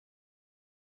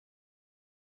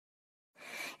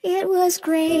It was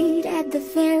great at the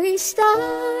very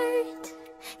start,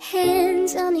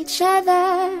 hands on each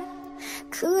other,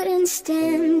 couldn't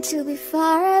stand to be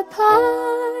far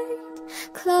apart.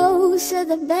 Closer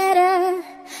the better,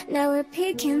 now we're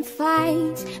picking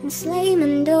fights and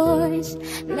slamming doors,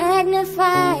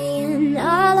 magnifying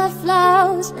all our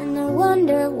flaws. And I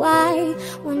wonder why,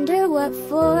 wonder what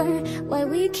for, why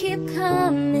we keep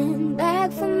coming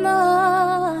back for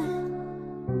more.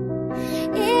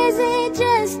 Is it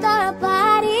just our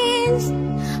bodies?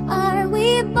 Are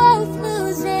we both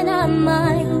losing our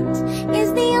minds?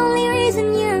 Is the only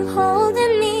reason you're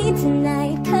holding me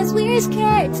tonight 'cause we're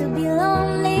scared to be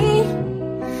lonely?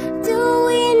 Do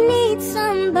we need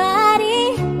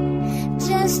somebody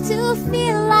just to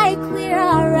feel like we're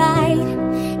alright?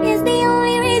 Is the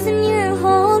only reason you're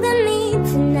holding me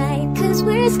tonight 'cause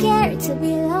we're scared to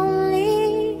be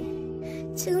lonely?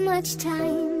 Too much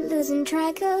time losing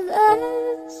track of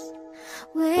us.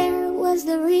 Where was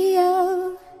the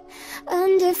real?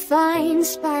 Undefined,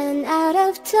 spiraling out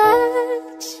of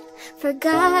touch.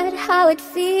 Forgot how it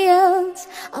feels.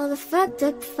 All the fucked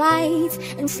up fights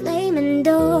and slamming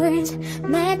doors,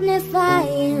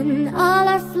 magnifying all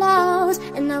our flaws.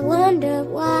 And I wonder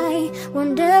why,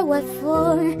 wonder what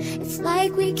for. It's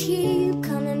like we keep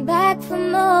coming back for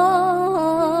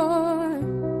more.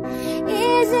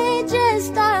 Is it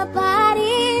just our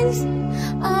bodies?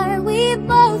 Are we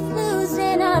both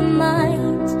losing our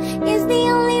minds? Is the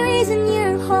only reason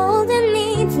you're holding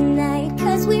me tonight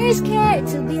 'cause we're scared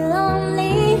to be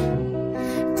lonely?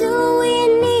 Do we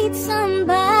need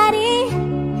somebody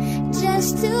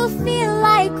just to feel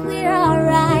like we're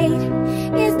alright?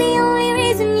 Is the only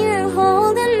reason you're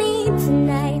holding me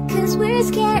tonight 'cause we're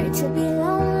scared to be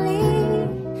lonely?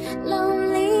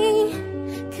 Lonely,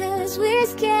 'cause we're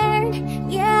scared.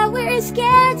 Yeah, we're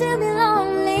scared to be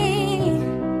lonely,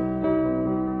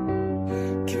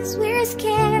 'cause we're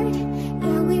scared.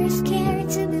 Yeah, we're scared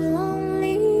to be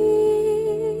lonely.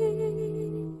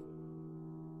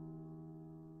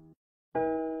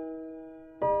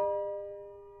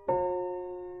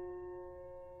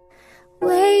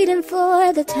 Waiting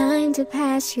for the time to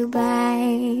pass you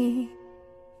by.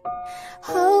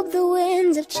 Hope the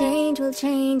winds of change will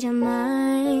change your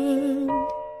mind.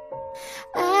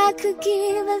 I could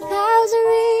give 1,000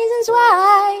 reasons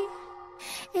why,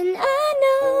 and I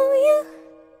know you,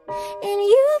 and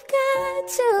you've got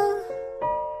to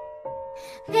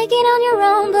make it on your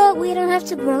own. But we don't have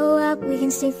to grow up, we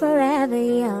can stay forever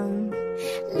young.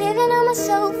 Living on my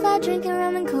sofa, drinking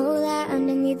rum and cola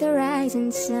underneath the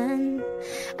rising sun.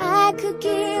 I could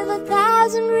give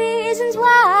 1,000 reasons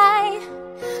why,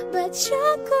 but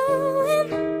you're going,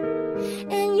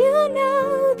 and you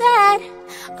know that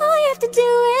all you have to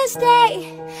do is stay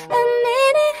a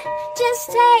minute. Just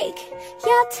take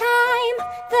your time,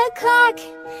 the clock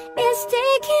is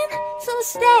ticking, so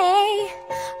stay.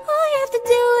 All you have to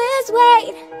do is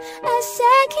wait a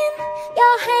second.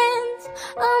 Your hands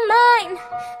on mine,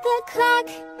 the clock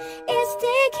is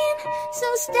ticking, so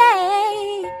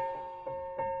stay.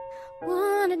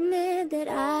 Won't admit that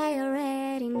I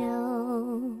already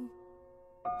know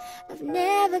I've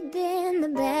never been the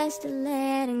best at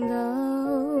letting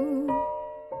go.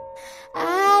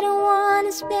 I don't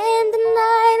wanna spend the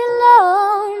night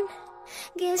alone.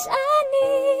 Guess I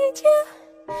need you,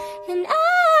 and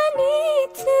I need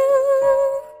to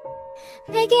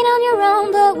make it on your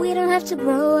own. But we don't have to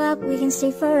grow up, we can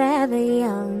stay forever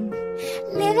young.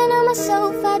 Living on my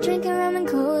sofa, drinking rum and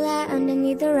cola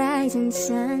underneath the rising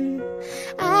sun.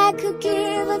 I could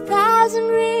give 1,000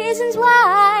 reasons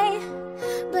why,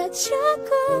 but you're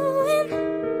going,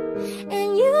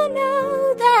 and you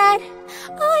know that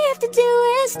all you have to do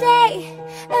is stay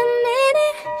a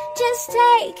minute. Just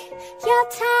take your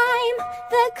time,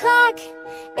 the clock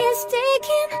is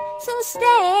ticking, so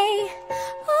stay.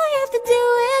 All you have to do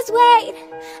is wait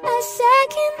a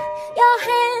second. Your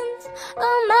hands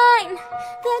on mine,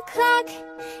 the clock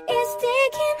is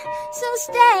ticking, so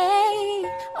stay.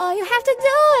 All you have to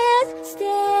do is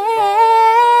stay.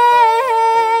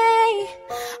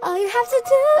 All you have to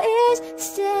do is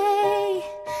stay.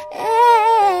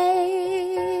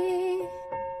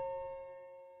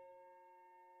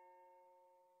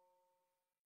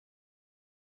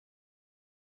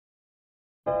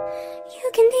 You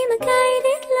can be my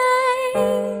guiding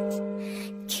light,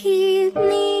 keep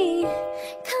me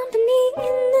company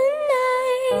in the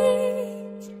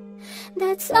night.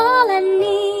 That's all I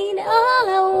need, all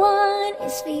I want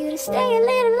is for you to stay a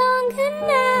little longer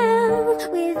now.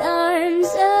 With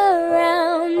arms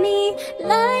around me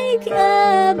like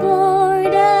a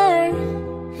border,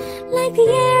 like the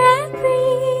air I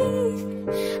breathe.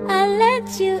 I let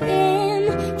you in,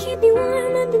 keep you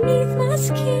warm underneath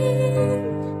skin,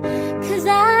 'cause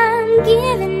I'm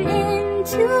giving in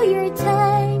to your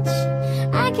touch.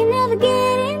 I can never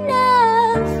get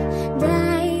enough.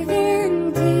 Diving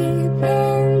deep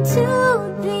into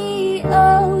the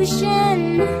ocean.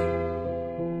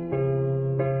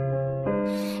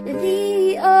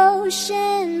 The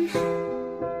ocean.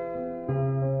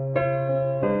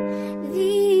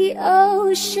 The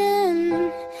ocean.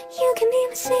 You can be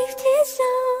my safety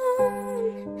zone.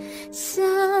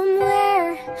 Somewhere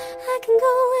I can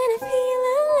go when I feel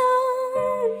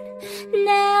alone.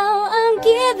 Now I'm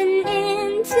giving in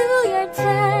to your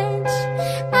touch.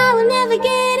 I will never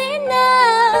get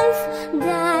enough.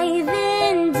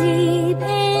 Diving deep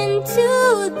into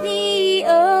the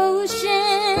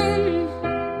ocean.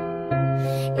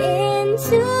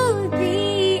 Into the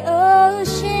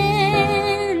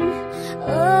ocean.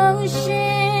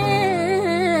 Ocean.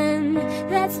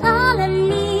 That's all I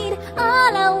need.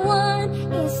 All I want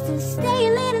is to stay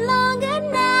a little longer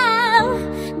now.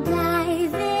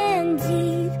 Diving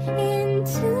deep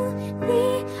into the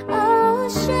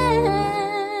ocean.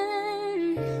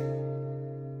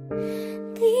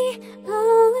 The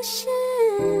ocean.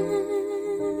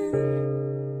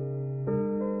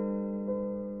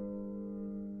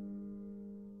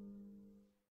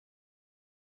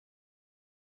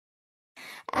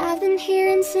 I've been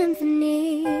hearing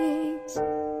symphonies.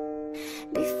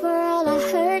 Before all I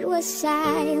heard was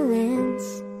silence.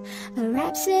 A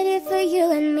rhapsody for you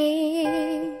and me.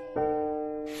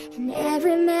 And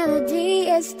every melody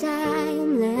is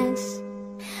timeless.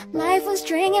 Life was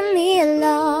stringing me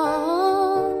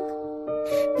along.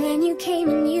 Then you came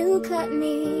and you cut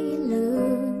me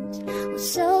loose. Was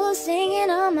solo singing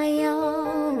on my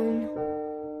own.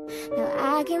 Now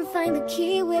I can find the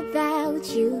key without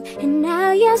you. And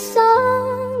now your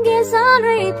song is on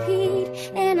repeat.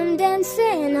 And I'm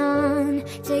dancing on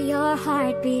to your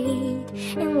heartbeat.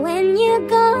 And when you're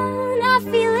gone, I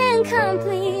feel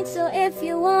incomplete. So if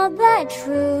you want the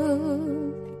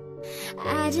truth,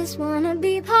 I just wanna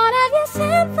be part of your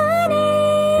symphony.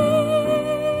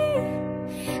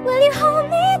 Will you hold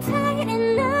me tight and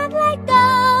not let go?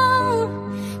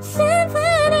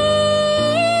 Symphony,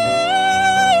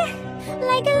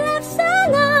 like a love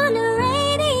song on the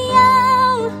radio.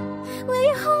 Will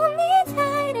you hold me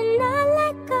tight and not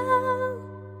let go?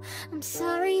 I'm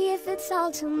sorry if it's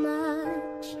all too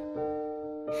much.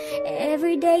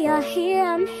 Every day you're here,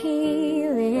 I'm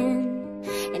healing.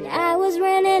 And I was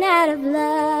running out of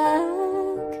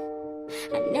luck.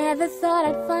 I never thought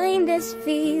I'd find this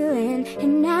feeling.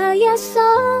 And now your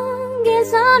song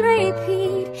is on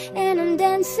repeat. And I'm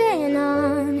dancing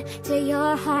on to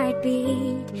your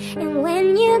heartbeat. And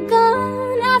when you're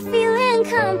gone, I feel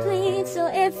incomplete. So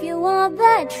if you want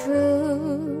the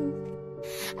truth,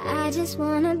 I just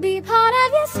wanna be part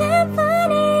of your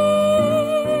symphony.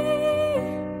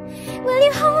 Will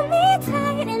you hold me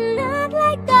tight and not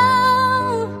let go?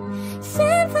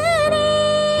 Symphony,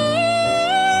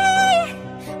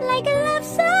 like a love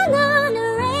song on the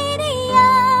radio.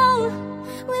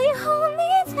 Will you hold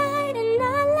me tight and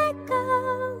not let go?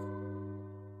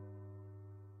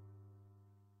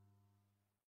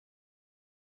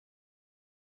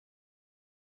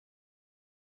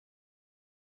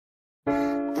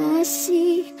 I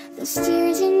see those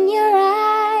tears in your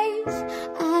eyes.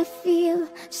 I feel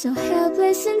so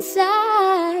helpless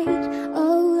inside.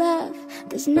 Oh love,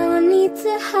 there's no need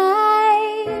to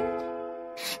hide.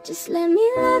 Just let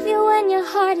me love you when your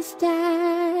heart is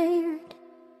tired.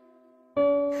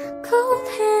 Cold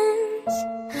hands,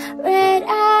 red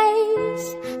eyes,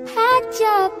 packed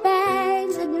your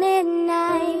bags at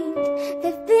midnight.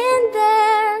 They've been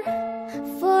there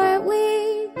for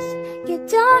weeks. You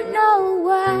don't know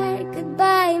what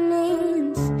goodbye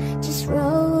means. Just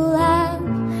roll up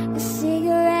a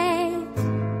cigarette.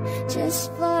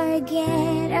 Just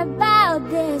forget about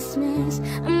this mess.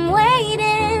 I'm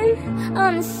waiting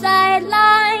on the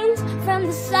sidelines, from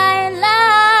the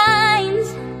sidelines.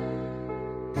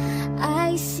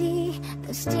 I see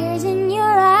those tears in your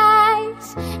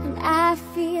eyes, and I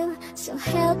feel so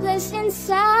helpless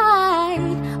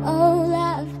inside. Oh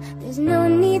love, there's no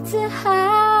need to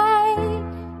hide.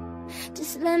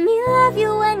 Just let me love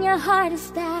you when your heart is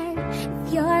tired.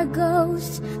 If your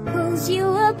ghost pulls you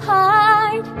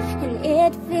apart, and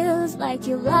it feels like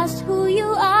you lost who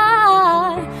you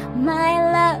are,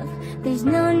 my love, there's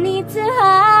no need to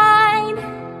hide.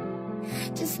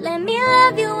 Just let me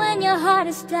love you when your heart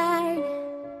is tired.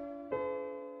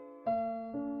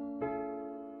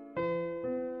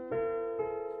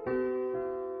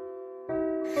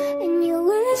 And you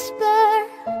whisper,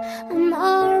 I'm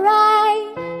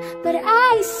alright, but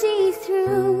I see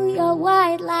through your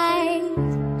white lies.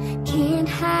 Can't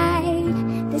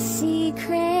hide the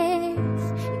secrets.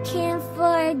 You can't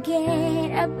forget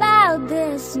about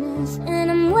this mess. And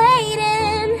I'm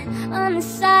waiting on the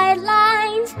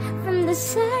sidelines, from the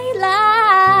sidelines.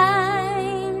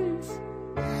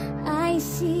 I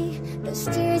see those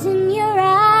tears in your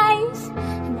eyes,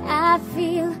 and I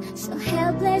feel so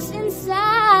helpless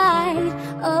inside.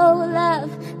 Oh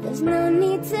love, there's no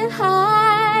need to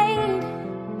hide.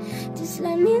 Just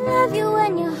let me love you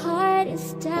when your heart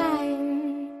is tired.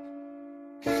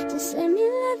 Just let me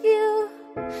love you,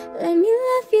 let me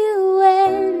love you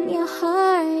when your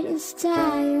heart is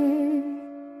tired.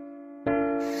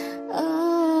 Oh.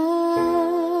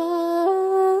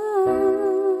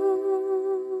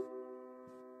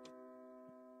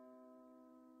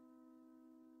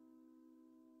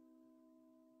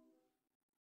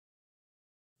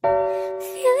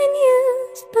 Feeling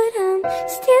used, but I'm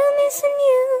still missing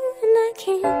you, and I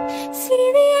can't see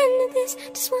the end of this.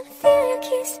 Just wanna feel your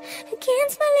kiss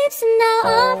against my lips, and now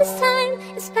all this time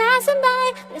is passing by,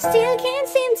 but I still can't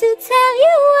seem to tell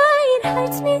you why. It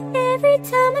hurts me every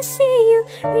time I see you,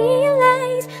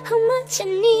 realize how much I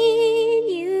need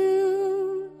you.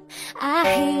 I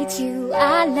hate you,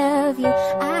 I love you,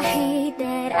 I hate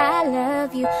that I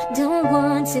love you. Don't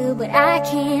want to, but I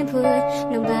can't put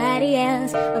nobody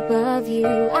else above you.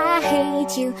 I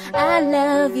hate you, I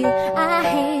love you, I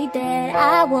hate that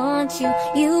I want you.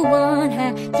 You want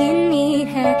her, you need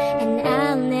her, and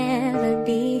I'll never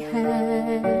be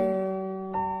her.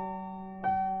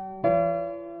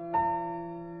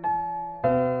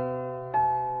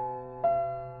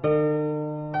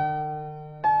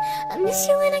 I miss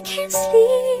you when I can't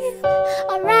sleep,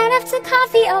 alright after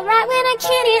coffee, alright when I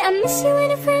can't eat. I miss you in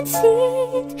the front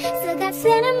seat, still got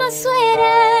sand in my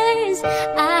sweaters.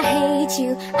 I hate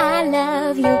you, I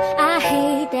love you, I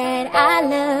hate that I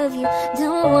love you.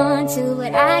 Don't want to,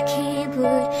 but I can't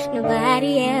put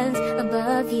nobody else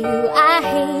above you. I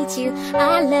hate you,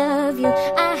 I love you,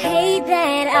 I hate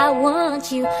that I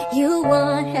want you. You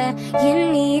want her, you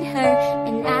need her,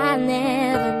 and I'll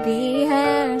never be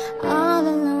her. All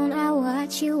alone I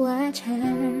watch you watch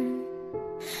her,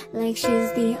 like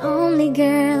she's the only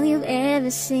girl you've ever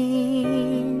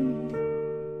seen.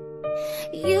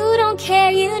 You don't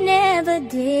care, you never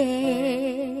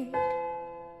did.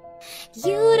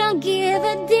 You don't give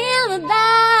a damn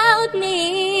about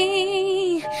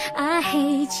me. I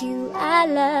hate you, I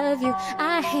love you,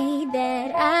 I hate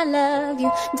that I love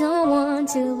you. Don't want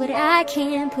to, but I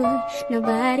can't put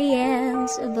nobody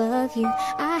else above you.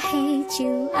 I hate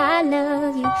you, I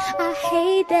love you, I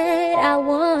hate that I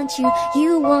want you.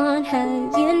 You want her,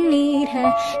 you need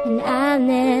her, and I'll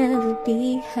never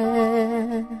be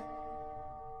her.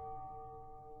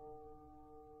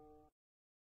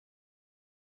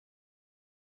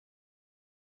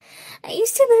 I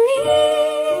used to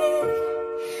believe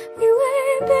we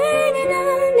were burning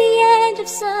on the edge of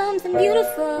something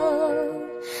beautiful,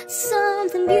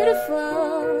 something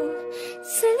beautiful.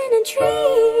 Selling a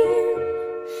dream,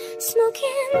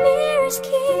 smoking mirrors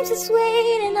keeps us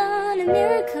waiting on a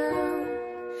miracle,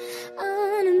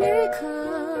 on a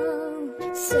miracle.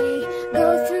 Say,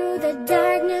 go through the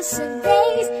darkness of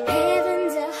days,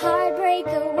 heaven's a heartbreak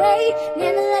away.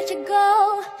 Never let you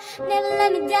go, never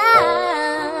let me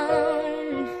down.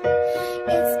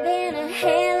 It's been a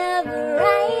hell of a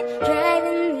ride,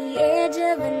 driving the edge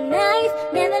of a knife.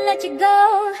 Never let you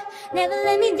go, never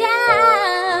let me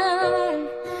down.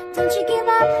 Don't you give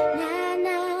up, nah,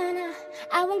 nah, nah.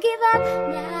 I won't give up,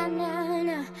 nah, nah,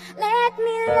 nah. Let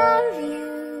me love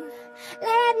you,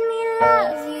 let me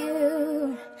love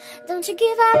you. Don't you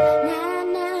give up, nah,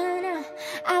 nah, nah.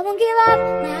 I won't give up,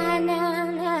 nah, nah,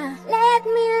 nah. Let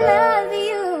me love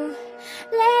you,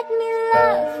 let me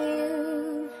love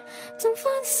you. Don't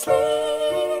fall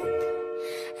asleep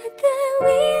at the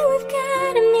wheel. We've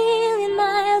got a million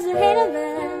miles ahead of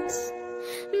us,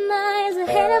 miles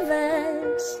ahead of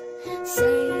us.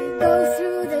 Say, go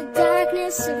through the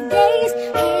darkness of days,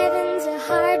 heaven's a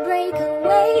heartbreak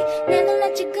away. Never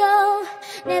let you go,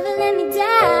 never let me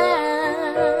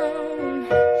down.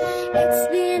 It's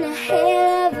been a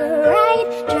hell of a ride,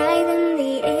 driving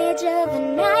the edge of a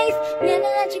knife. Never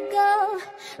let you go,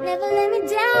 never let me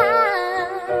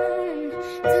down.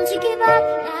 Don't you give up,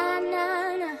 nah,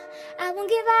 nah, nah. I won't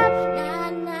give up, nah,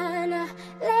 nah, nah.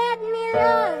 Let me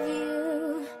love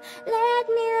you, let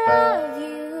me love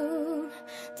you.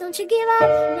 Don't you give up,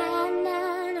 nah,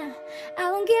 nah, nah.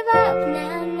 I won't give up,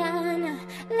 nah, nah, nah.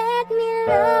 Let me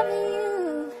love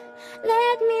you,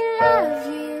 let me love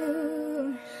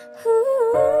you.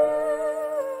 Ooh.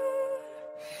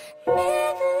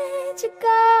 Never let you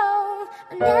go,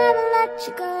 I'll never let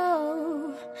you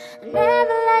go, I'll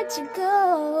never let you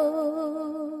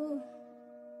go.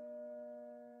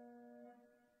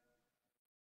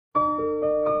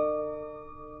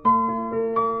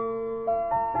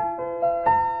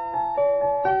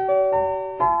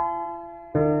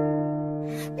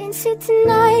 sitting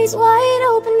eyes wide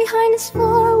open behind his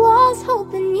four walls,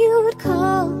 hoping you'd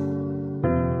call.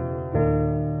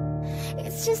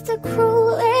 It's just a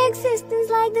cruel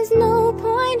existence, like there's no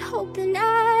point hoping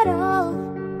at all.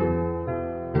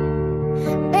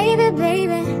 Baby,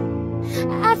 baby,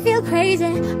 I feel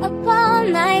crazy up all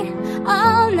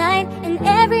night, and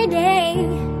every day.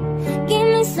 Give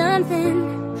me something,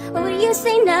 or will you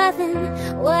say nothing?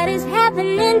 What is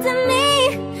happening to me?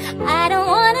 I don't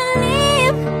wanna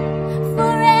live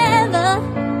forever,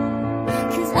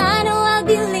 'cause I know I'll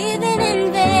be living in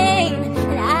vain.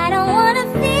 And I don't wanna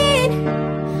feed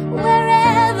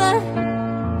wherever.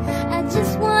 I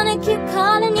just wanna keep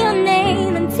calling your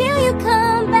name until you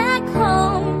come back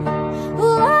home.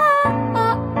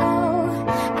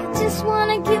 I just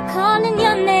wanna keep calling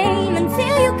your name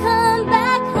until you come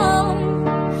back home.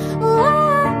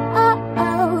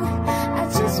 I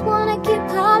just wanna keep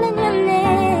calling your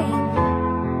name.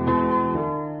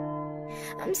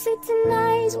 I'm sitting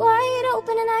eyes wide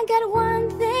open and I got one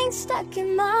thing stuck in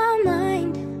my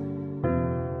mind.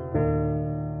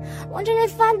 Wondering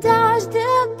if I dodged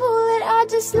the bullet or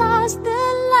just lost the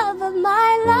love of my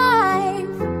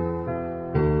life.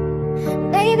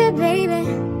 Baby, baby,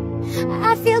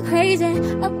 I feel crazy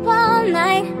up all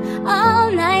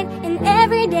night, and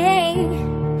every day.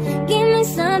 Give me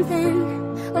something,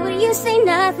 or will you say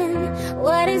nothing?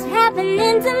 What is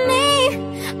happening to me?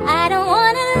 I don't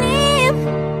wanna live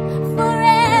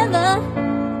forever,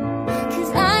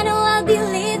 'cause I know I'll be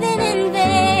living in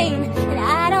vain. And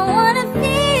I don't wanna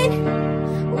feed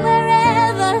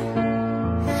wherever.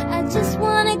 I just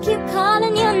wanna keep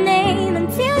calling your name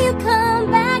until you come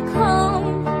back home.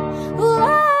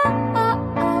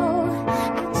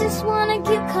 I just wanna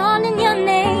keep calling your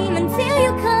name until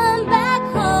you come back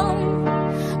home.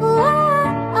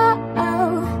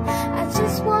 I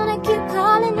just wanna keep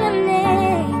calling your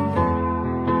name.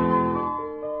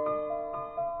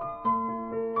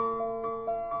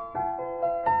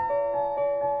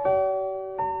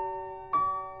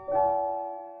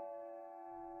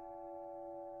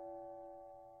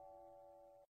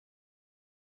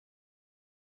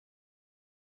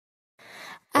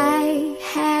 I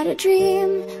had a dream,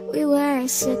 we were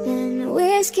sipping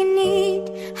whiskey neat,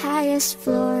 highest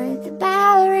floor at the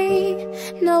Bowery,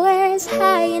 nowhere's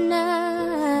high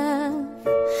enough.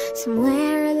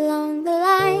 Somewhere along the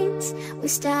lines, we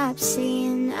stopped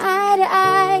seeing eye to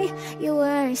eye. You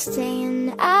were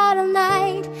staying out all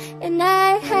night, and I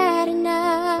had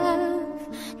enough.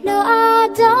 No, I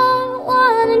don't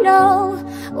wanna know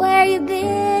where you've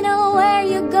been or where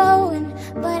you're going,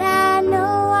 but I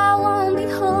know I won't be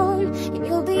home, and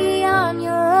you'll be on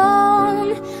your own.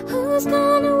 Who's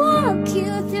gonna walk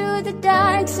you through the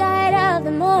dark side of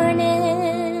the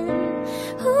morning?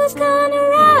 Who's gonna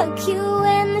rock you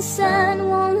when the sun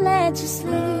won't let you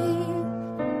sleep?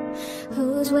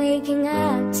 Who's waking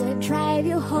up to drive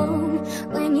you home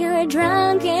when you're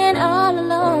drunk and all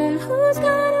alone? Who's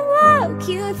gonna walk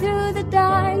you through the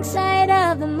dark side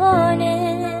of the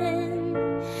morning?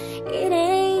 It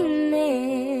ain't me.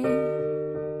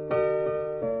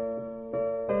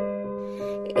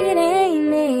 It ain't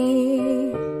me.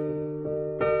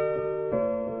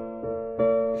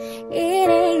 It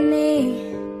ain't me.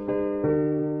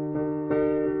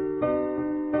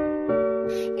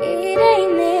 It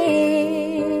ain't me.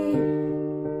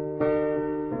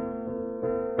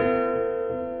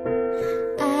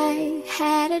 I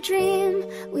had a dream,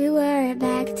 we were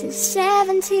back to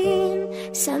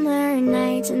 17, summer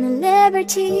nights and the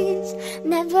liberties,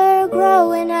 never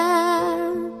growing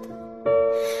up.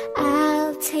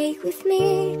 I'll take with me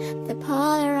the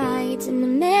Polaroids and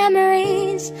the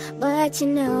memories, but you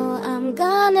know I'm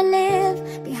gonna live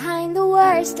behind the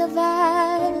worst of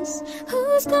us.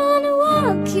 Who's gonna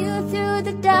walk you through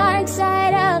the dark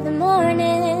side of the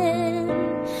morning?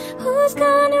 Who's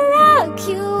gonna rock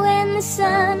you when the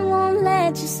sun won't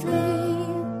let you sleep?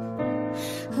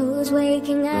 Who's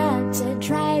waking up to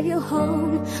drive you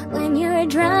home when you're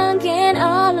drunk and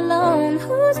all alone?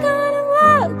 Who's gonna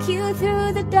walk you through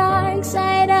the dark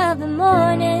side of the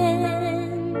morning?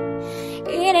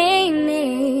 It ain't me.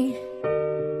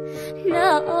 No,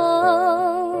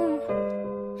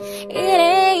 it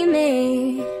ain't me.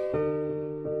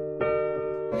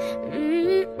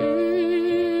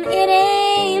 It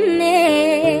ain't me.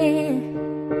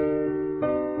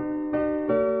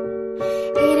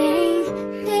 It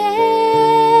ain't me.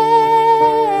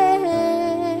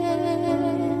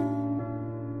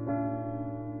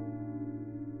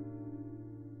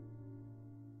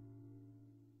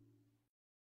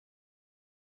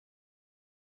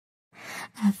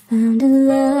 I found a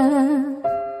love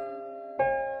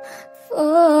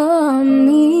for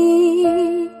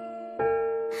me.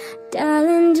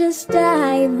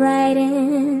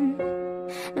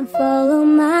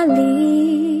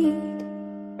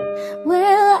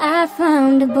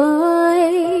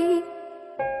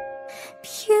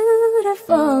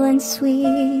 beautiful and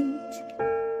sweet.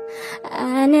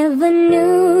 I never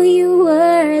knew you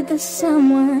were the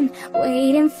someone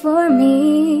waiting for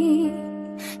me,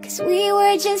 'cause we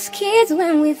were just kids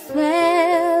when we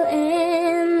fell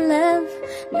in love,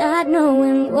 not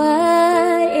knowing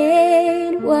what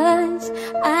it was.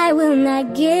 I will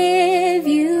not give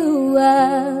you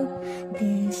up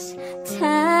this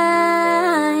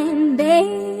time,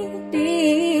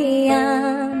 baby.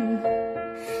 I'm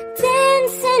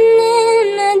dancing in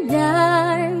the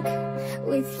dark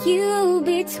with you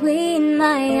between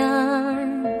my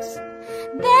arms,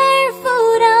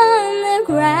 barefoot on the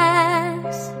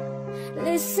grass,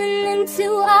 listening to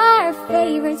our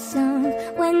favorite song.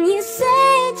 When you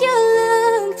said you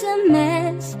looked a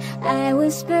mess, I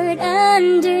whispered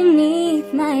underneath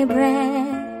my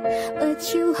breath, but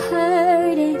you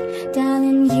heard it,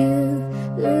 darling. You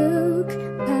look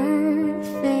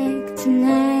perfect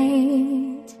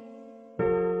tonight.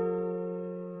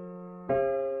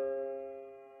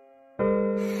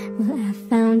 Well, I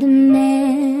found a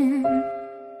man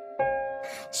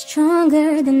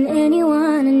stronger than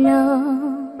anyone I know.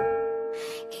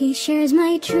 He shares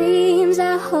my dreams.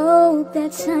 I hope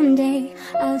that someday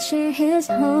I'll share his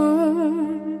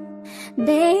home.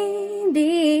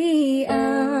 Baby,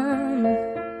 I'm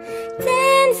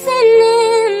dancing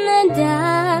in the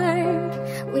dark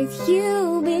with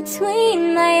you between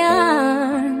my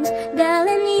arms.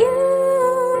 Darling, you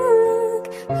look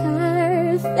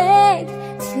perfect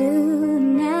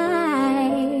tonight.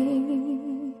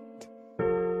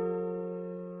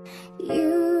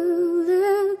 You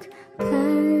look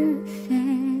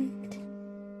perfect.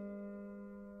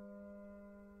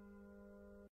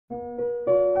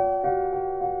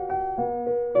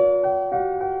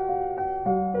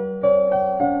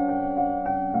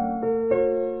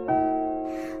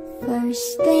 First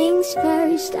things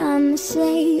first, I'ma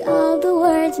say all the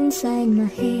words inside my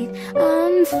head.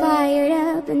 I'm fired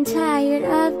up and tired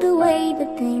of the way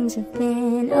that things have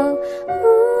been. Oh,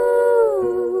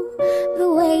 ooh, the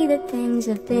way that things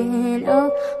have been.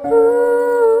 Oh, ooh.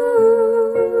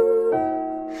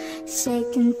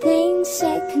 Second thing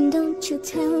second, don't you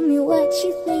tell me what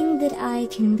you think that I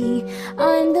can be.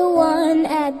 I'm the one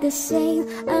at the sail,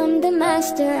 I'm the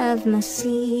master of my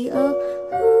sea. Oh,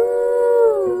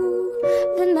 ooh,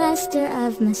 the master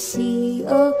of my sea.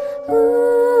 Oh, ooh.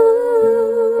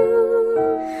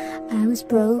 I was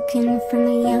broken from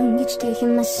a young age,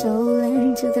 taking my soul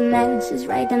into the masses,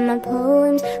 writing my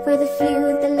poems for the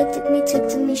few that looked at me, took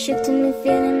to me, shook to me,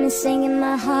 feeling me, singing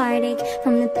my heartache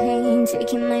from the pain,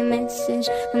 taking my message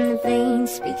from the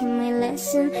veins, speaking my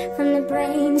lesson from the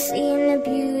brain, seeing the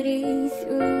beauty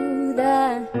through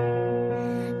the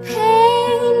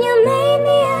pain. You made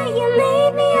me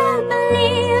a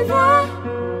believer,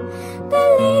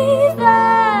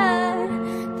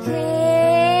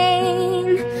 pain.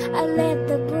 I let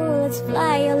the bullets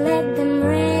fly, I let them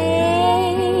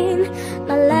rain.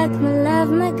 My luck, my love,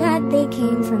 my God, they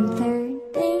came from third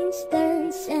things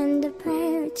third. Send a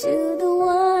prayer to the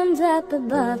ones up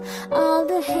above. All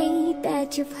the hate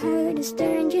that you've heard has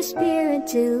turned your spirit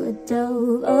to a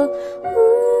dove. Oh,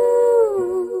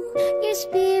 ooh, your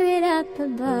spirit up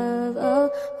above. Oh,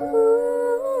 ooh.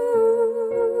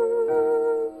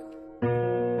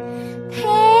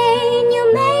 Pain, you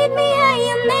made me a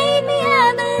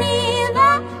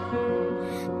believer,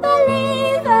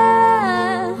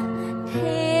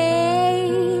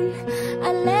 pain. I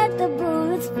let the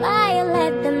bullets fly, I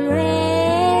let them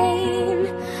rain.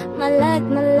 My luck,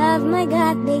 my love, my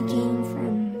God, they came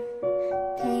from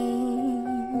pain.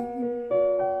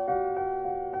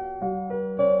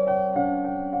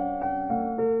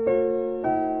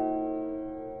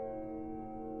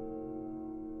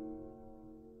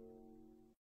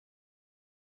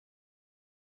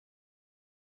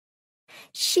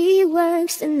 She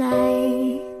works the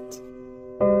night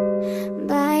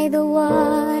by the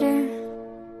water.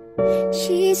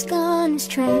 She's gone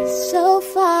astray, so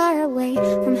far away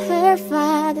from her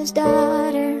father's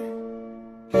daughter.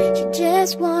 She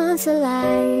just wants a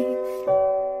life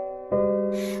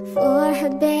for her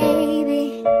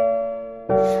baby,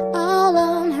 all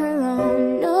on her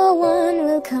own. No one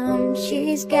will come,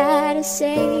 she's gotta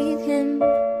save him.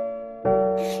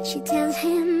 She tells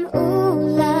him, ooh,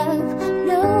 love,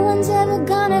 no one's ever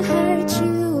gonna hurt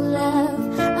you,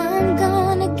 love. I'm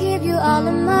gonna give you all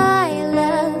of my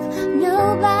love.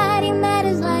 Nobody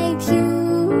matters like you.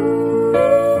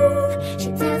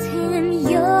 She tells him,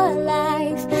 your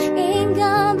life ain't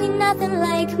gonna be nothing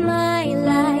like my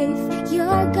life.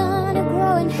 You're gonna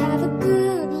grow and have a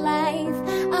good life.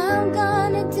 I'm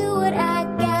gonna do what I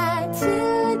got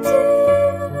to do.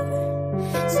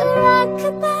 So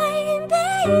rockabye, baby.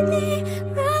 baby,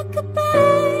 rockabye.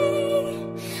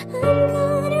 I'm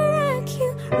gonna rock you,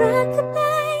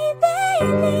 rockabye,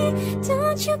 baby.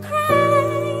 Don't you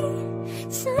cry,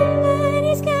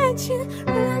 somebody's got you,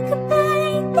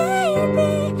 rockabye,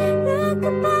 baby,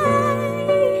 rockabye.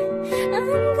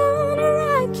 I'm gonna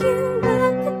rock you,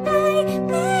 rockabye,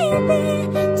 baby.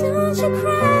 Don't you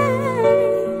cry.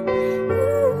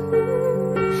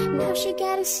 Ooh. Now she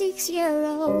got a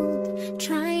 6-year-old,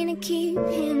 trying to keep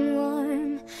him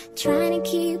warm, trying to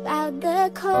keep out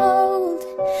the cold.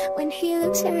 When he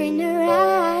looks her in her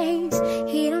eyes,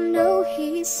 he don't know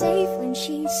he's safe when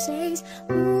she says,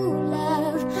 ooh,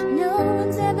 love, no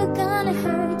one's ever gonna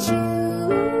hurt you.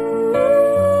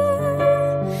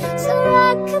 So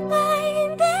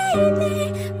rockabye, baby,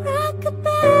 rockabye.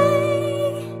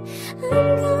 I'm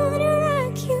gonna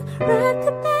rock you,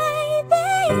 rockabye,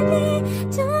 baby.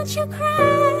 Don't you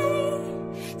cry,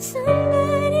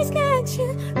 somebody's got you,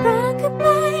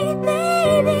 rockabye,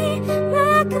 baby,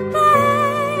 rockabye.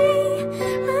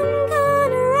 I'm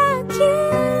gonna rock you.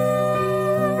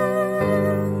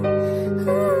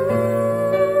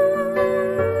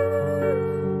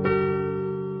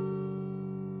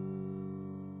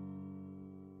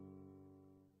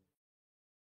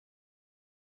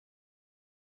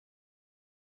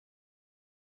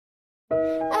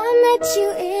 I met you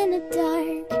in the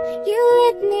dark, you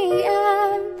lit me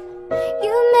up.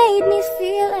 You made me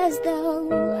feel as though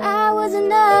I was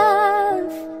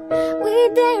enough. We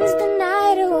danced the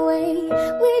night away,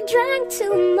 we drank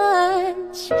too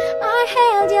much. I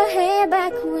held your hair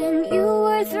back when you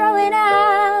were throwing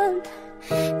up.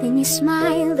 Then you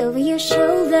smiled over your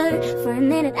shoulder. For a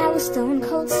minute I was stone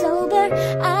cold sober.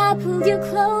 I pulled you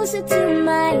closer to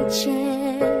my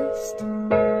chest,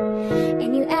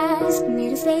 and you asked me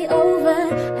to stay over.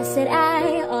 I said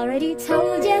I already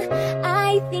told you,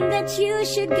 I think that you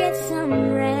should get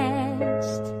some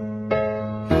rest.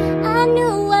 I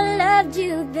knew I loved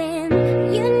you then,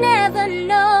 you never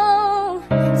know.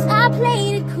 So I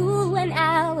played it cool when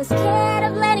I was scared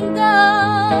of letting go.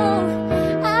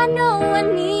 I know I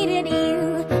needed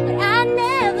you, but I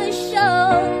never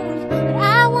showed. But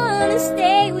I wanna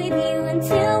stay with you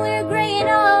until we're gray and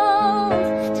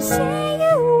old. Just say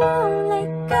you won't let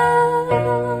go.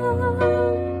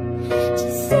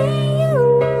 Just say you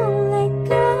won't let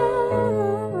go.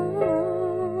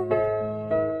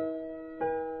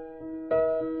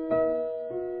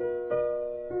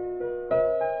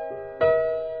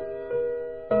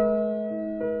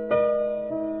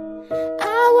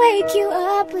 I'll wake you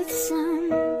up with some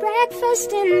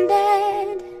breakfast in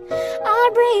bed.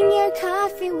 I'll bring your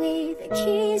coffee with a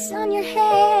kiss on your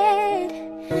head.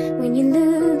 When you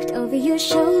looked over your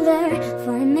shoulder,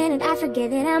 for a minute I forget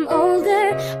that I'm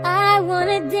older. I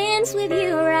wanna dance with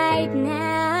you right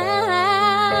now.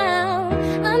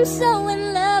 I'm so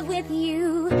in love with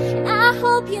you, and I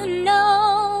hope you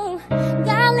know,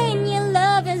 darling, your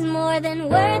love is more than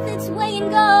worth its weight in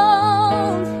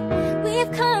gold.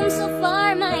 We've come so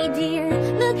far, my dear,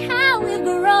 look how we've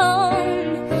grown.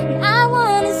 And I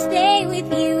wanna stay with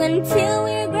you until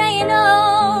we're gray and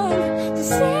old. Just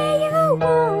say you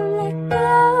won't let go.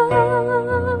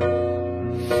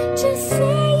 Just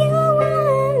say you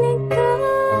won't let go.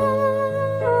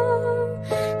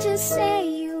 Just say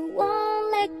you won't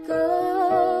let go.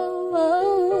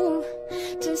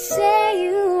 Just say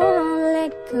you won't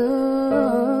let go.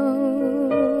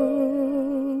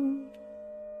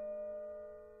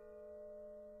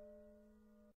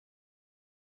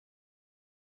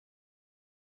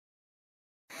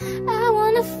 I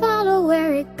wanna follow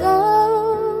where it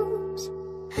goes.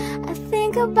 I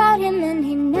think about him and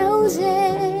he knows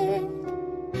it.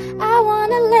 I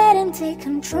wanna let him take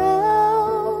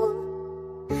control.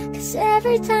 'Cause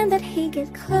every time that he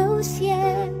gets close,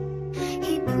 yeah,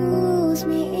 he pulls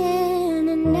me in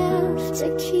enough to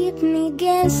keep me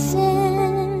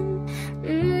guessing.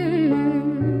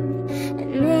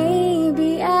 And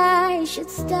maybe I should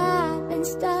stop and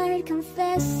start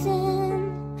confessing.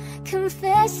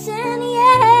 Confessing,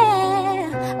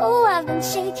 yeah. Oh, I've been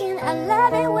shaking. I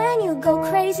love it when you go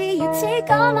crazy. You take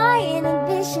all my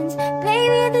inhibitions.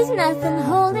 Baby, there's nothing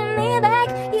holding me back.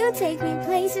 You take me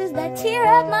places that tear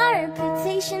up my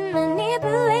reputation,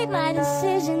 manipulate my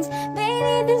decisions.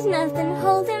 Baby, there's nothing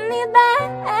holding me back.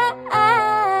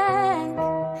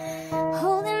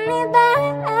 Holding me back.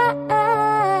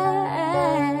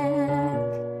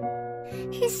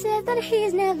 He said that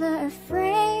he's never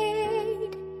afraid.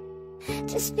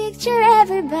 Just picture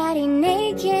everybody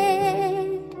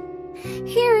naked.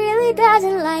 He really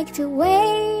doesn't like to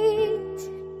wait.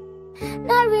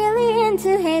 Not really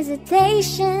into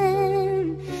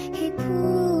hesitation. He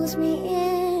pulls me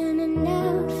in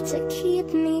enough to keep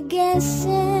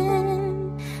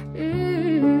confessing.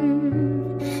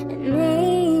 And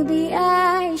maybe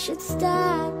I should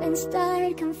stop and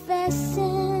start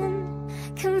confessing.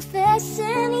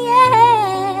 Confessing,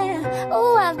 yeah.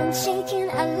 Oh, I've been shaking.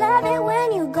 I love it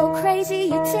when you go crazy.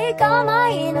 You take all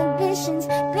my inhibitions.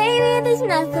 Baby, there's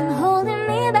nothing holding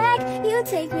me back. You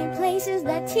take me places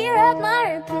that tear up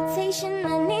my reputation,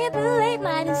 manipulate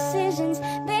my decisions.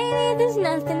 Baby, there's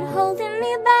nothing holding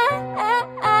me back.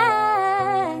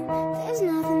 There's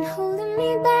nothing holding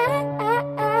me back.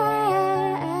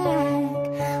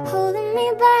 Holding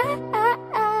me back.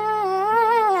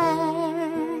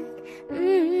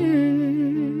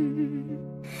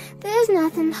 There's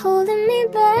nothing holding me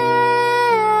back.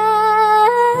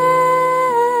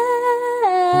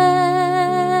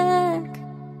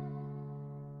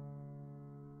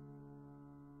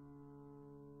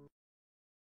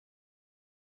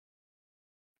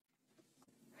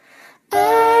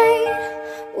 I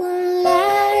won't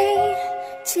lie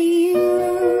to you.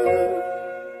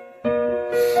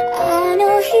 I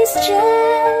know he's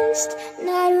just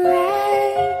not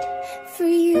right for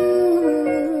you.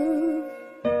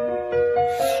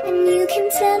 And you can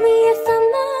tell me if I'm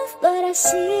off, but I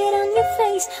see it on your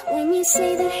face when you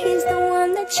say that he's the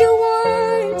one that you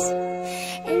want.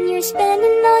 And you're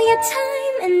spending all your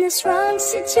time in this wrong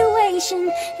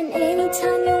situation, and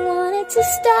anytime you want it to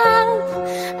stop,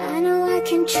 I know I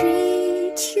can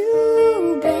treat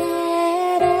you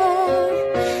better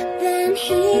than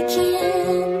he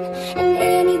can. And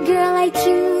any girl like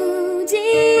you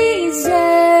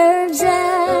deserves a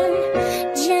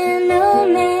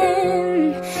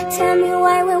gentleman. Tell me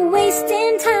why we're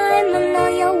wasting time. I know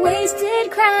you're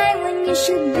wasted crying when you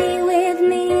should be with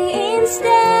me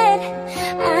instead.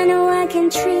 I know I can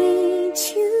treat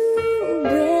you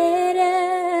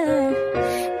better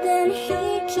than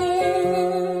he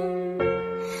can.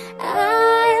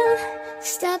 I'll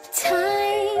stop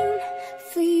time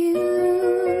for you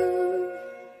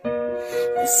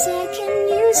the second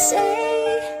you say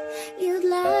you'd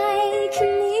like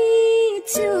me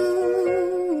to.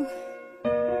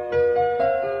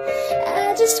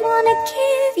 I just wanna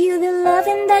give you the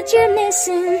loving that you're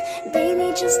missing,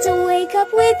 baby, just to wake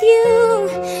up with you.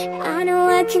 I know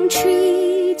I can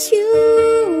treat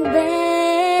you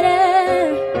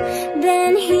better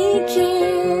than he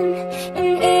can.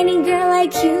 And any girl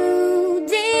like you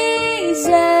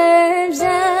deserves a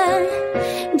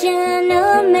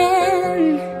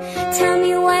gentleman. Tell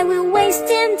me why we're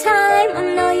wasting time. I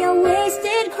know you're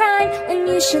wasted crying when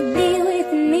you should be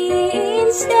with me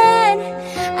instead.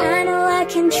 I know I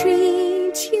can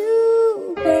treat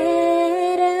you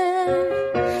better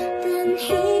than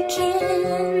he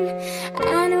can.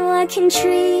 I know I can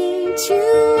treat you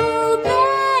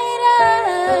better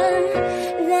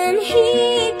than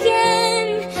he can.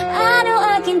 I know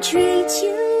I can treat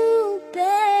you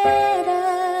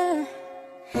better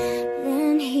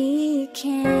than he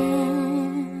can.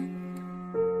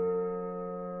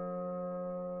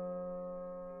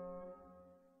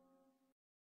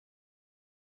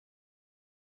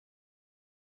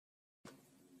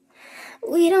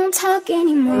 We don't talk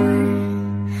anymore.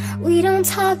 We don't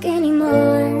talk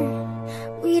anymore.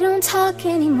 We don't talk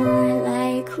anymore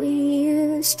like we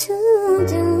used to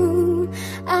do.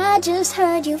 I just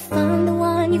heard you found the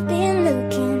one you've been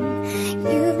looking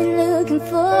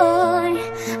for.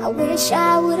 I wish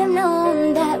I would've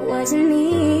known that wasn't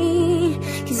me.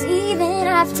 'Cause even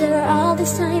after all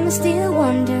this time I still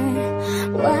wonder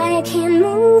why I can't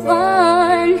move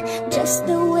on just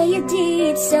the way you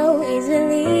did so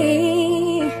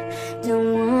easily.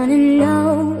 Don't wanna know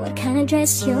what kind of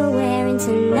dress you're wearing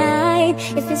tonight,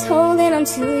 if it's holding on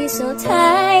to you so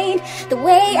tight the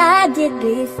way I did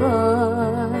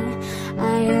before.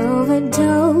 I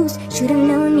overdosed, should've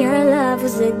known your love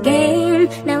was a game.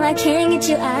 Now I can't get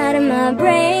you out of my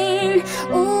brain.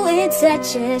 Ooh, it's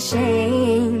such a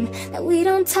shame that we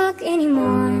don't talk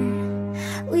anymore.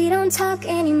 We don't talk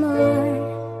anymore.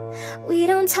 We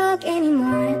don't talk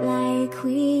anymore like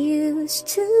we used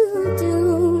to do.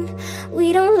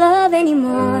 We don't love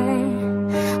anymore.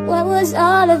 What was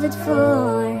all of it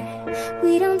for?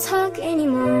 We don't talk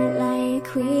anymore like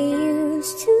we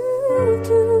used to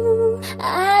do.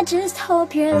 I just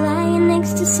hope you're lying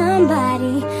next to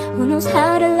somebody who knows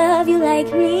how to love you like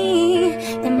me.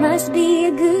 There must be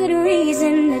a good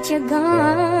reason that you're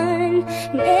gone.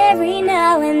 And every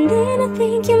now and then I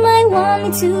think you might want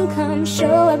me to come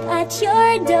show up at your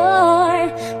door,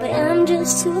 but I'm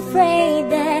just too afraid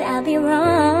that I'll be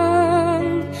wrong.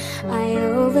 I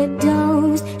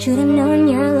overdosed, should've known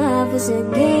your love was was a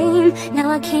game. Now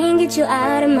I can't get you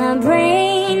out of my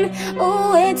brain.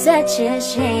 Oh, it's such a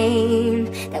shame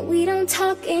that we don't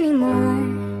talk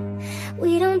anymore.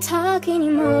 We don't talk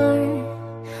anymore.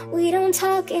 We don't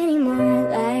talk anymore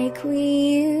like we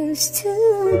used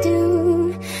to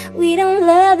do. We don't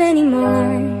love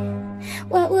anymore.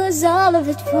 What was all of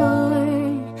it for?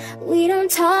 We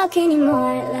don't talk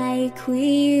anymore like we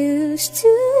used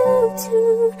to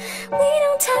do. We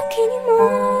don't talk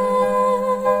anymore.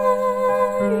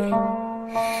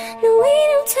 No, we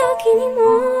don't talk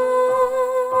anymore.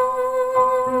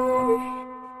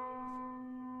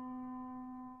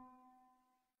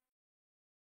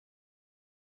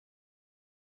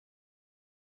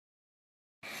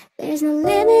 There's no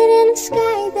limit in the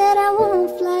sky that I won't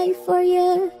fly for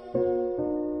you.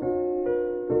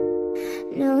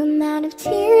 No amount of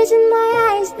tears in my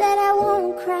eyes that I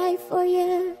won't cry for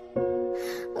you.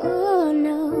 Oh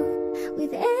no,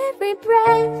 with every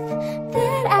breath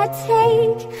that I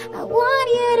take, I want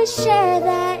you to share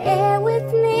that air with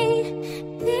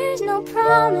me. There's no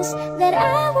promise that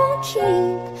I won't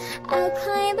keep. I'll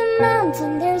climb a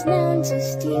mountain, there's none too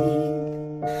steep.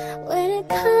 When it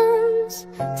comes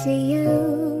to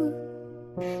you,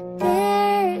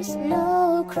 there's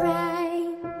no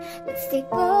crime. Let's take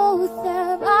both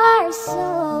of our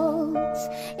souls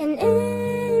and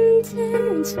intertwine.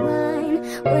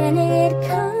 When it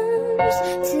comes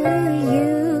to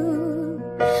you,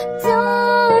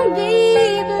 don't be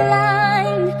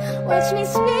blind. Watch me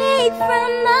speak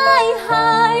from my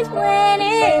heart. When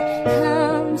it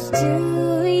comes to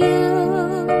you,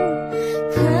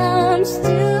 comes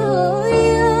to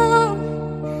you.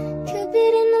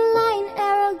 Cupid in the line,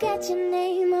 arrow, get your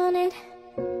name on it.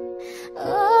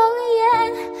 Oh yeah,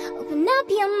 open up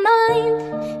your mind,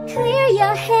 clear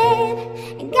your head.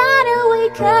 Ain't gotta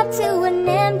wake up to an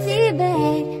empty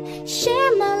bed.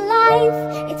 Share my life,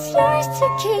 it's yours to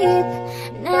keep.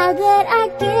 Now that I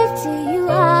give to you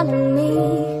all of me.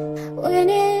 When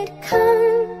it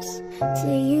comes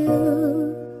to you,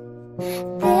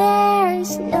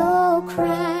 there's no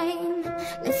crime.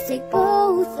 Let's take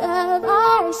both of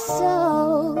our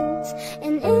souls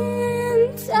and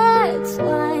intertwine.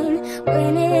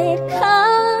 When it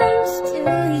comes to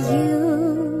you,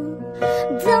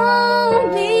 don't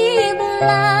be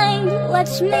blind.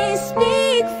 Watch me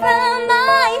speak from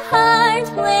my heart.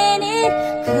 When it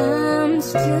comes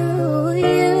to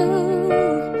you,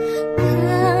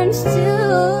 comes to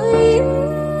you.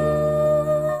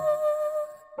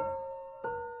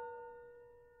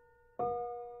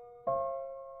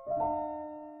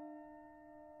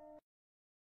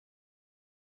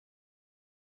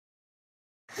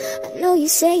 I know you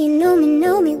say you know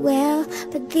me well,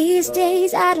 but these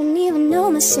days I don't even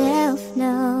know myself, no.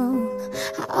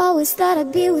 I always thought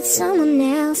I'd be with someone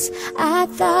else. I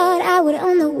thought I would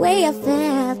own the way I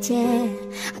felt, yeah.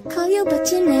 I call you but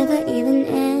you never even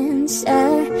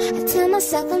answer. I tell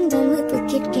myself I'm done with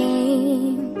wicked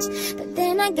games, but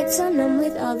then I get so numb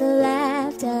with all the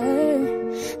laughter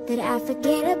that I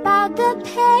forget about the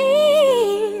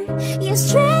pain. You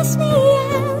stress me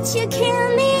out, you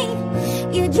kill me.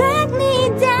 You drag me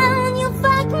down, you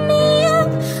fuck me up.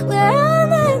 We're on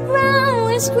the ground,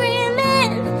 we're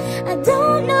screaming. I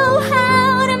don't know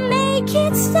how to make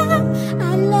it stop.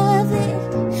 I love it,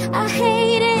 I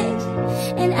hate it,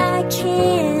 and I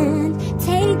can't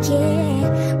take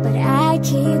it. But I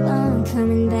keep on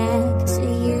coming back to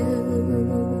you.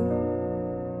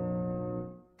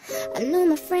 I know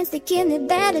my friends, they give me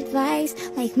bad advice,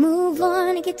 like move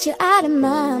on and get you out of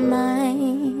my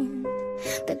mind.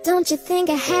 But don't you think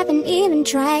I haven't even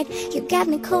tried? You got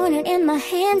me cornered and my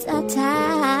hands are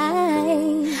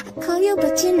tied. I call you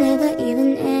but you never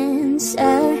even answer.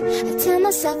 I tell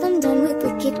myself I'm done with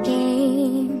wicked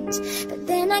games, but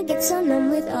then I get so numb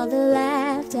with all the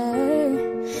laughter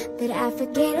that I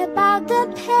forget about the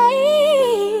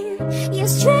pain. You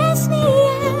stress me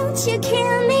out, you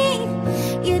kill me.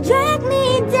 You drag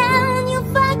me down, you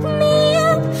fuck me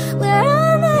up. We're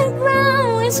on the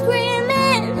ground, we're screaming.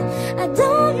 I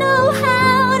don't know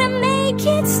how to make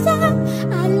it stop.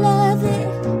 I love it,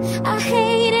 I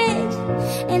hate it,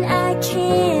 and I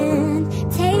can't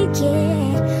take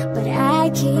it. But I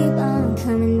keep on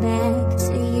coming back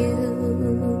to you.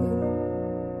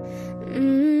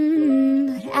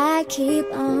 But I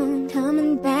keep on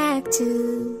coming back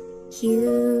to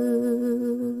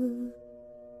you.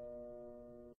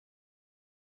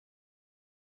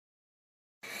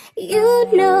 You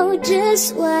know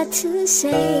just what to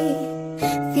say.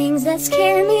 Things that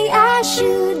scare me, I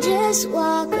should just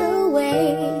walk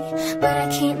away. But I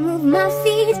can't move my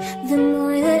feet. The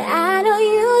more that I know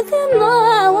you, the more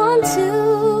I want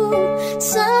to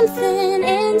Something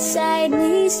inside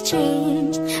me's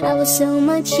changed. I was so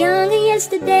much younger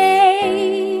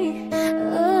yesterday.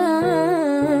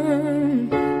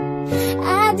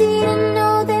 I didn't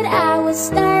know that I was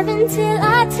starving till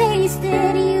I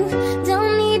tasted you.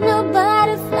 Don't need no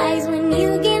butterflies when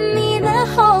you give me the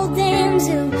whole damn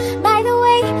zoo. By the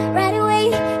way, right away,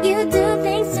 you do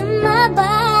things to my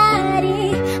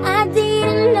body. I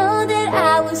didn't know that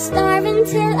I was starving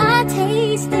till I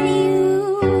tasted you.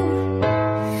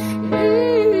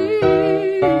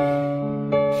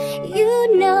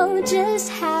 You know just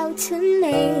how to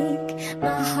make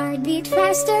my heart beat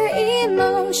faster.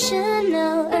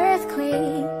 Emotional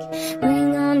earthquake,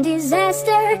 bring on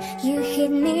disaster. You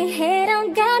hit me head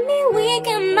on, got me weak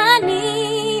on my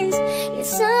knees. Yeah,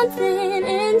 something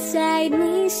inside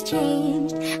me's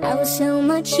changed. I was so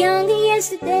much younger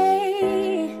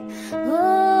yesterday.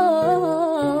 Oh,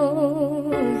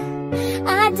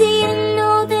 I didn't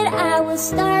know that I was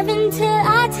starving till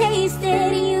I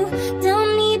tasted you.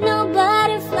 Don't need no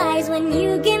butterflies when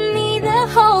you give me the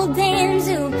whole damn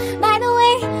zoo. By the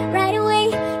way, right away,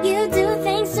 you do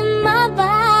things to my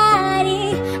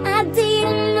body. I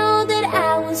didn't know that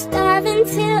I was starving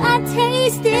till I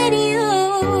tasted you.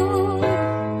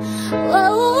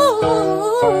 Oh,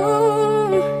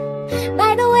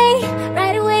 by the way,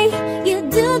 right away, you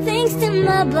do things to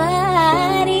my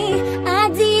body. I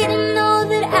didn't know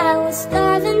that I was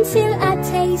starving till I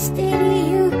tasted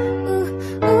you.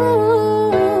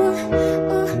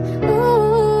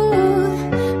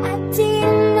 I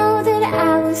didn't know that I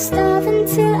was starving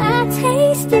till I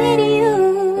tasted you.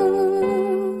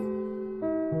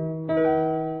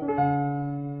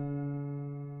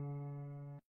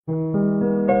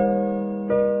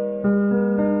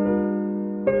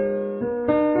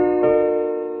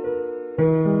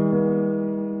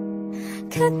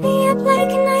 Cut me up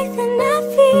like a knife and I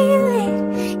feel it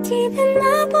deep in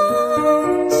my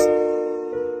bones.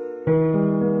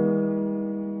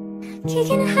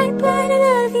 Kicking high but I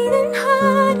love even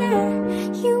harder.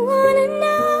 You wanna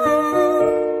know?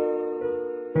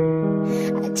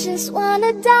 I just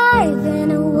wanna dive in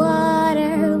the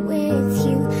water with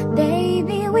you.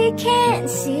 Baby, we can't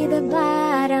see the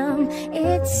bottom.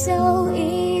 It's so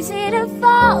easy to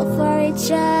fall for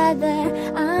each other.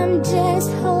 I'm just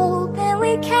hoping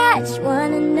we catch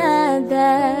one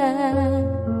another.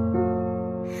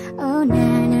 Oh,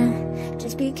 Nana,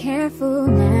 just be careful,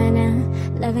 Nana.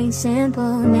 Love ain't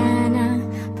simple, Nana.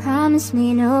 Promise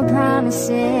me no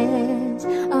promises.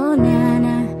 Oh,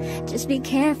 Nana, just be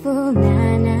careful,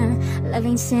 Nana. Love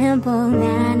ain't simple,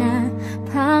 Nana.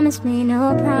 Promise me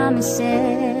no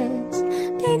promises.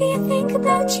 Baby, I think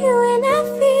about you and I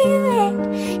feel it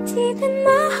deep in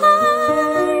my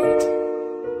heart.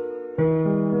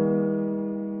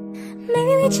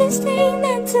 Maybe we just ain't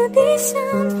meant to be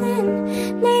something.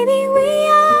 Maybe we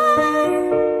are.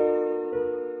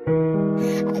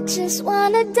 I just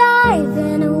wanna dive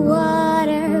in the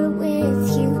water with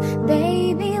you.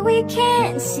 Baby, we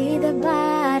can't see the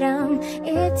bottom.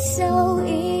 It's so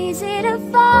easy to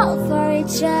fall for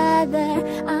each other.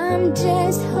 I'm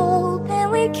just hoping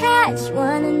we catch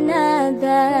one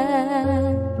another.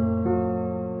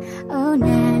 Oh,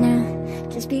 Nana,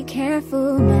 just be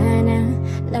careful, Nana.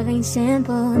 Love ain't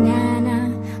simple,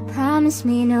 Nana. Promise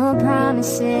me no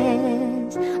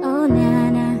promises. Oh,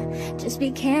 Nana, just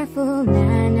be careful,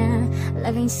 Nana.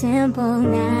 Love ain't simple,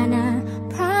 Nana.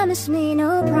 Promise me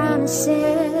no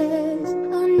promises.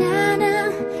 Oh,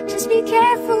 Nana, just be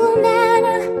careful,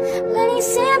 Nana. Love ain't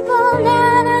simple,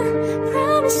 Nana.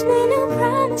 Promise me no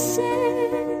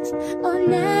promises. Oh,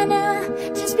 Nana,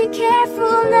 just be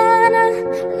careful, Nana.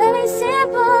 Love ain't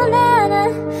simple, Nana.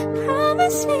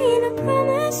 Promise me no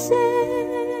promises.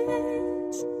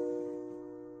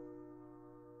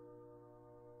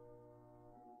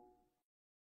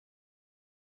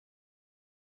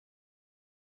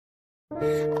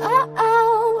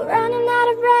 Uh-oh, running out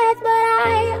of breath, but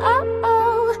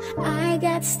I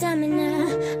got stamina.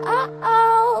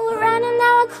 Uh-oh, running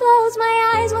out of close my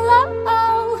eyes, well,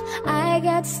 I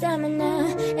got stamina.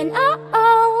 And I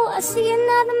see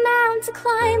another mountain to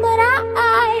climb, but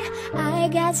I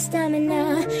got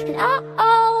stamina. And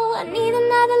I need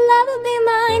another lover be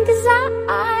mine, 'cause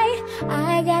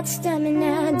I got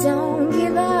stamina. Don't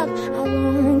give up, I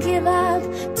won't give up.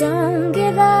 Don't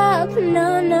give up,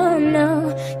 no, no, no.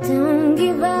 Don't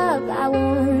give up, I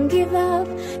won't give up.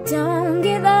 Don't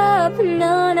give up,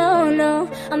 no, no, no.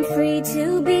 I'm free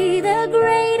to be the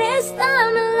greatest,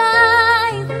 I'm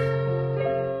alive.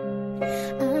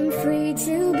 I'm free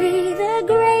to be the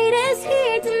greatest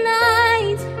here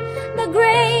tonight. The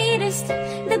greatest,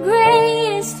 the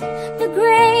greatest, the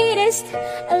greatest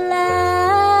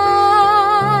alive.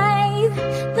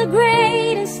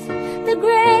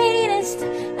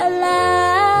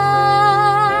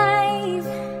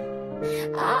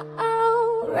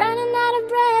 running out of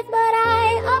breath, but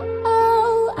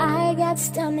I got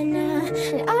stamina.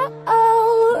 And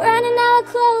running out of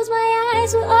clothes, my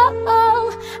eyes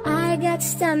will, I got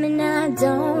stamina.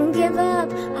 Don't give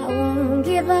up, I won't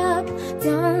give up.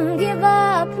 Don't give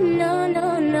up, no,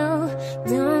 no, no.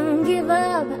 Don't give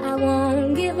up, I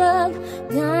won't give up.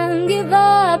 Don't give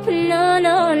up, no,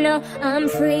 no, no. I'm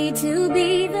free to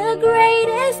be the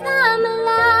greatest, I'm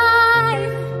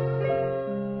alive.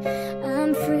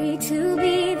 I'm free to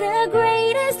be the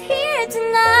greatest here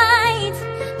tonight.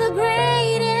 The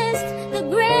greatest, the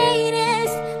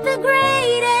greatest, the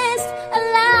greatest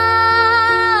alive.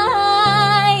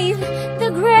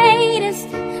 The greatest,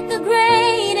 the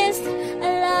greatest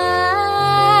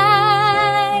alive.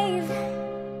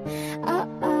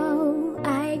 Uh-oh,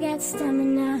 I got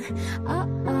stamina.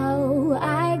 Uh-oh,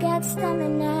 I got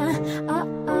stamina.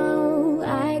 Uh-oh,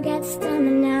 I got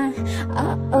stamina.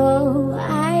 Uh-oh,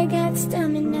 I got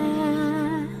stamina.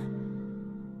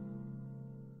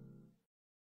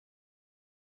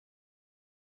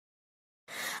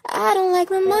 I don't like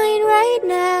my mind right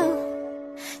now.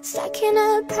 Stacking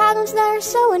up problems that are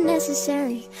so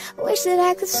unnecessary. Wish that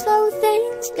I could slow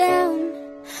things down.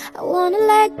 I wanna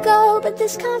let go, but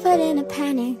this confident a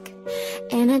panic.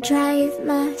 And I drive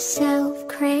myself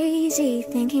crazy,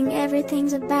 thinking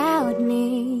everything's about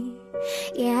me.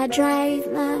 Yeah, I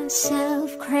drive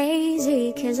myself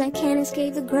crazy, 'cause I can't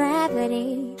escape the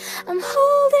gravity. I'm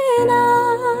holding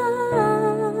on.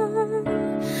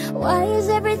 Why is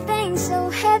everything so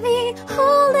heavy?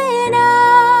 Holding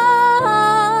on.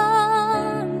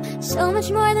 So much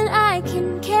more than I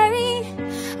can carry.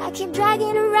 I keep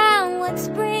dragging around what's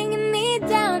bringing me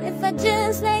down. If I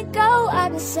just let go,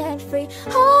 I'd be set free.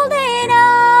 Holding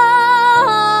on.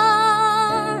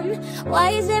 Why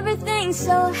is everything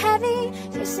so heavy?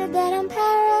 You said that I'm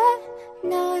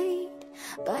paranoid,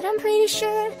 but I'm pretty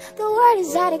sure the word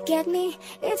is out to get me.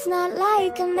 It's not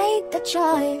like I make the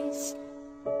choice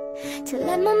to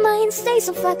let my mind stay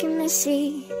so fucking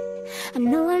messy. I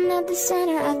know I'm not the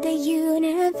center of the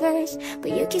universe,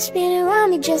 but you keep spinning around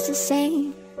me just the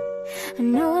same. I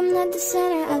know I'm not the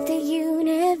center of the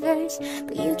universe,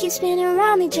 but you keep spinning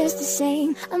around me just the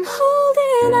same. I'm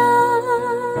holding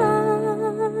on.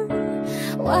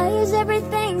 Why is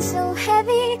everything so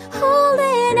heavy?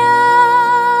 Holding on.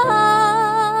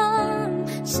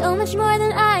 So much more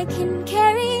than I can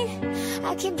carry.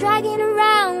 I keep dragging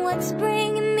around what's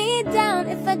bringing me down.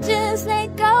 If I just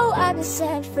let go, I'd be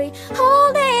set free.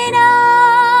 Holding on.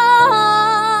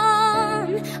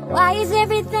 Why is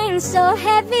everything so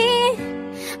heavy?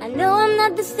 I know I'm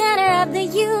not the center of the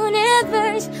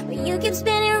universe, but you keep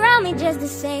spinning around me just the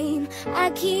same. I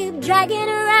keep dragging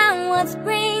around what's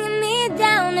bringing me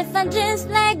down. If I just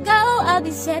let go, I'll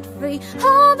be set free.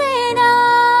 Holding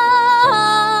on.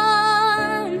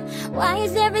 Why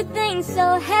is everything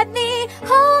so heavy?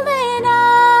 Holding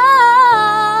on.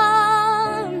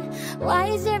 Why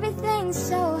is everything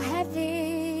so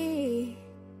heavy?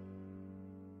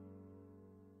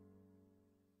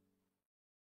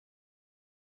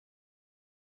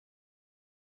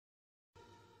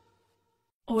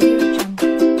 Audio Jungle.